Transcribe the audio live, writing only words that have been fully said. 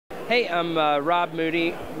Hey, I'm Rob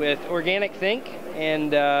Moody with Organic Think,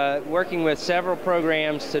 and working with several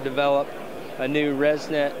programs to develop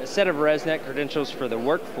a set of RESNET credentials for the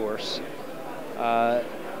workforce.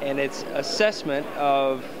 And it's assessment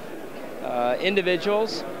of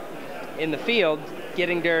individuals in the field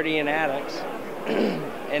getting dirty in attics.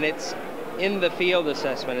 And it's in the field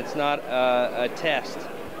assessment. It's not a test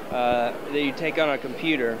that you take on a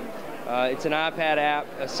computer. It's an iPad app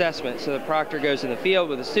assessment, so the proctor goes in the field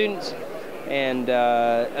with the students and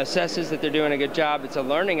assesses that they're doing a good job. It's a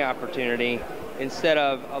learning opportunity instead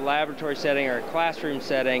of a laboratory setting or a classroom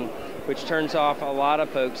setting, which turns off a lot of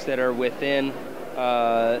folks that are within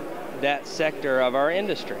that sector of our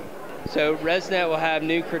industry. So RESNET will have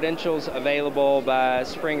new credentials available by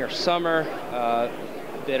spring or summer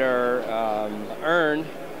that are earned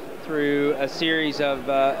through a series of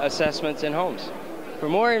assessments in homes. For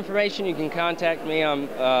more information, you can contact me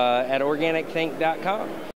at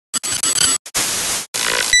organicthink.com.